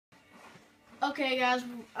Okay, guys,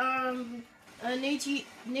 a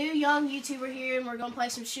new young YouTuber here, and we're gonna play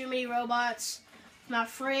some Shoot Mini Robots with my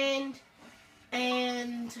friend,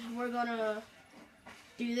 and we're gonna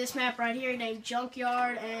do this map right here named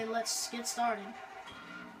Junkyard, and let's get started.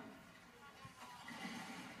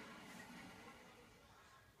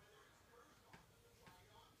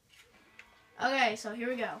 Okay, so here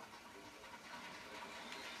we go.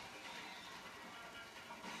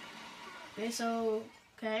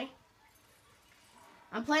 Okay.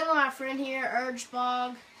 I'm playing with my friend here,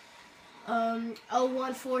 Urgebog,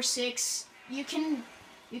 0146. You can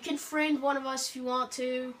friend one of us if you want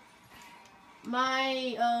to.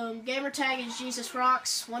 My gamer tag is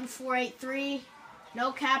JesusRocks1483.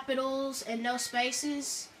 No capitals and no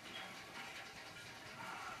spaces.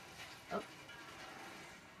 Oh.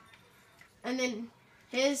 And then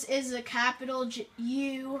his is a capital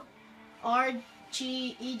URGED.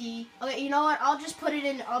 Okay, you know what? I'll put it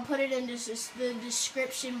in the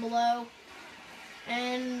description below.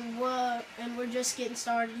 And we're just getting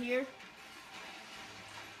started here.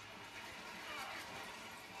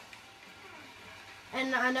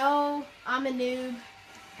 And I know I'm a noob,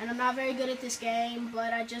 and I'm not very good at this game,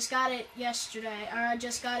 but I just got it yesterday, or I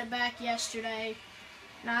just got it back yesterday,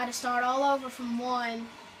 and I had to start all over from 1.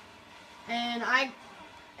 And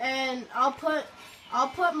I'll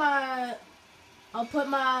put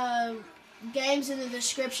my games in the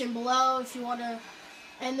description below if you want to,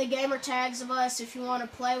 and the gamer tags of us if you want to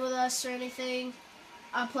play with us or anything.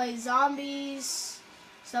 I play zombies,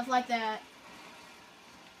 stuff like that.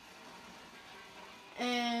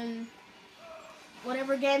 And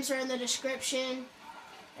whatever games are in the description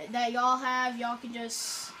that y'all have, y'all can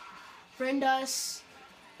just friend us.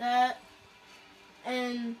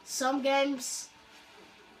 And some games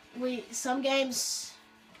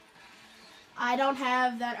I don't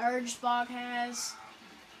have that Urgebog has,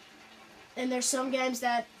 and there's some games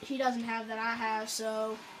that he doesn't have that I have.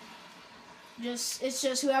 So it's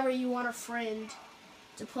just whoever you want a friend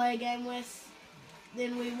to play a game with,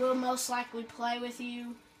 then we will most likely play with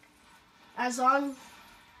you. We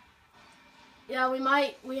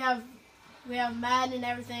have Madden and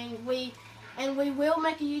everything. We will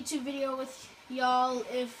make a YouTube video with y'all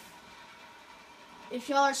if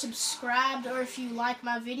y'all are subscribed, or if you like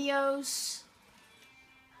my videos.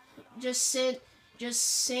 Just send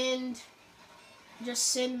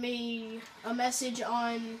me a message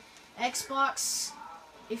on Xbox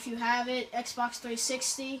if you have it, Xbox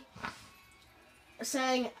 360.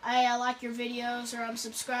 Saying, hey, I like your videos, or I'm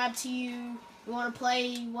subscribed to you. You want to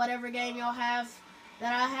play whatever game y'all have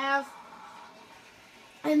that I have,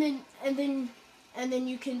 and then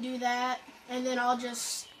you can do that, and then I'll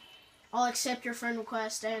accept your friend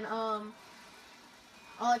request, and I'll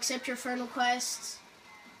accept your friend request.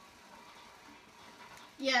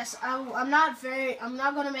 Yes, I'm not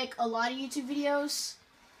gonna make a lot of YouTube videos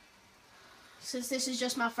since this is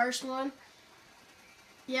just my first one.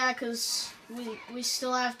 Yeah, because we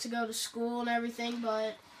still have to go to school and everything,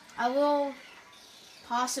 but I will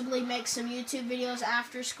possibly make some YouTube videos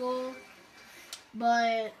after school,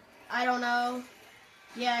 but I don't know.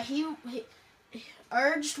 Yeah,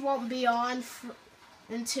 Urged won't be on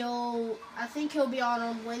until, I think he'll be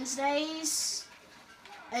on Wednesdays,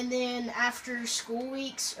 and then after school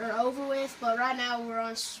weeks are over with, but right now we're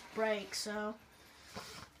on break, so.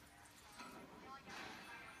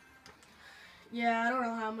 Yeah, I don't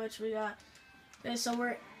know how much we got. Okay, so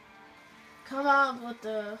we're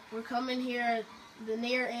coming here at the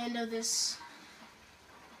near end of this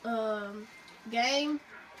game.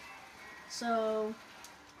 So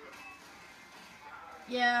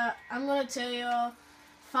yeah, I'm gonna tell y'all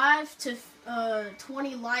 5 to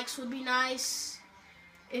 20 likes would be nice.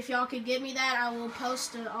 If y'all could get me that, I'll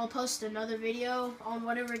post another video on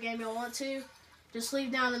whatever game y'all want to. Just leave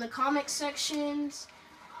down in the comment sections.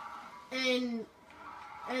 And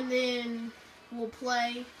then we'll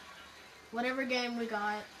play whatever game we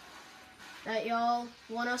got that y'all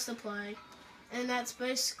want us to play. And that's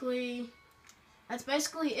basically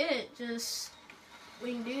it. Just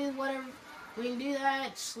we can do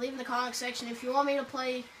that. Just leave in the comment section. If you want me to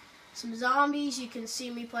play some zombies, you can see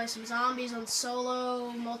me play some zombies on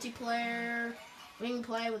solo, multiplayer. We can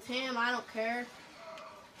play with him, I don't care.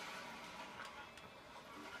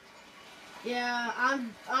 Yeah,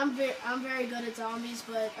 I'm very good at zombies,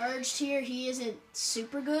 but Urged here, he isn't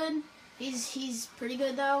super good. He's pretty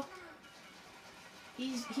good though.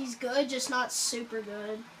 He's good, just not super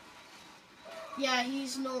good. Yeah,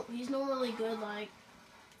 he's normally good, like.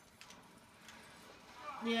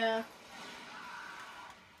 Yeah.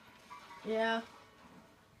 Yeah.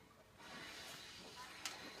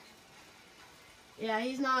 Yeah,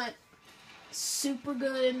 he's not super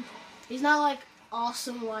good. He's not like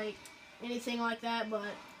awesome like anything like that,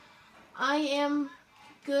 but I am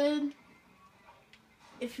good.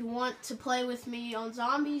 If you want to play with me on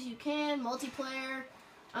zombies, you can. Multiplayer,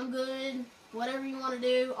 I'm good. Whatever you want to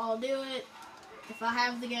do, I'll do it if I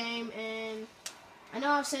have the game. And I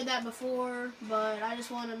know I've said that before, but I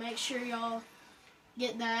just want to make sure y'all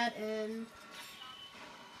get that. And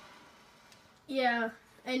yeah,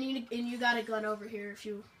 and you got a gun over here if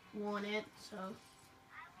you want it. So,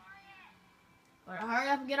 but hurry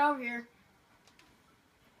up and get over here.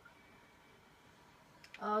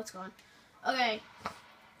 Oh, it's gone. Okay.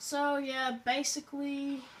 So, yeah,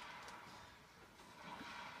 basically,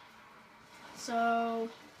 yeah,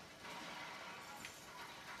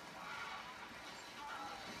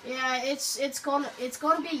 it's gonna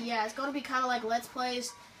be kind of like Let's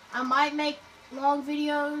Plays. I might make long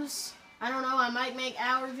videos. I don't know. I might make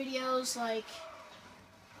hour videos. Like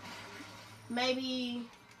maybe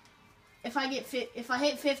if I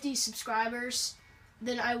hit 50 subscribers,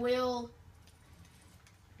 then I will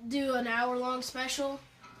do an hour-long special.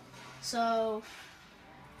 So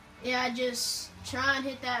yeah, just try and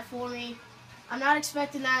hit that for me. I'm not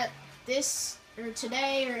expecting that this or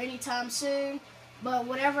today or anytime soon, but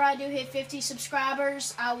whenever I do hit 50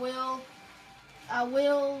 subscribers, I will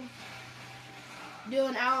do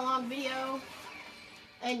an hour-long video.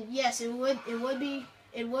 And yes, it would be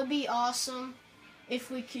awesome if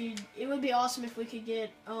we could. It would be awesome if we could get.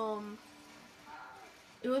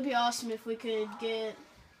 It would be awesome if we could get.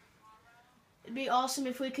 It'd be awesome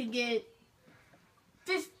if we could get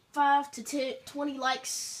 5 to 20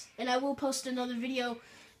 likes, and I will post another video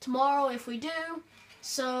tomorrow if we do.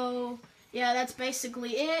 So yeah, that's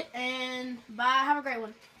basically it, and bye. Have a great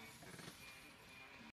one.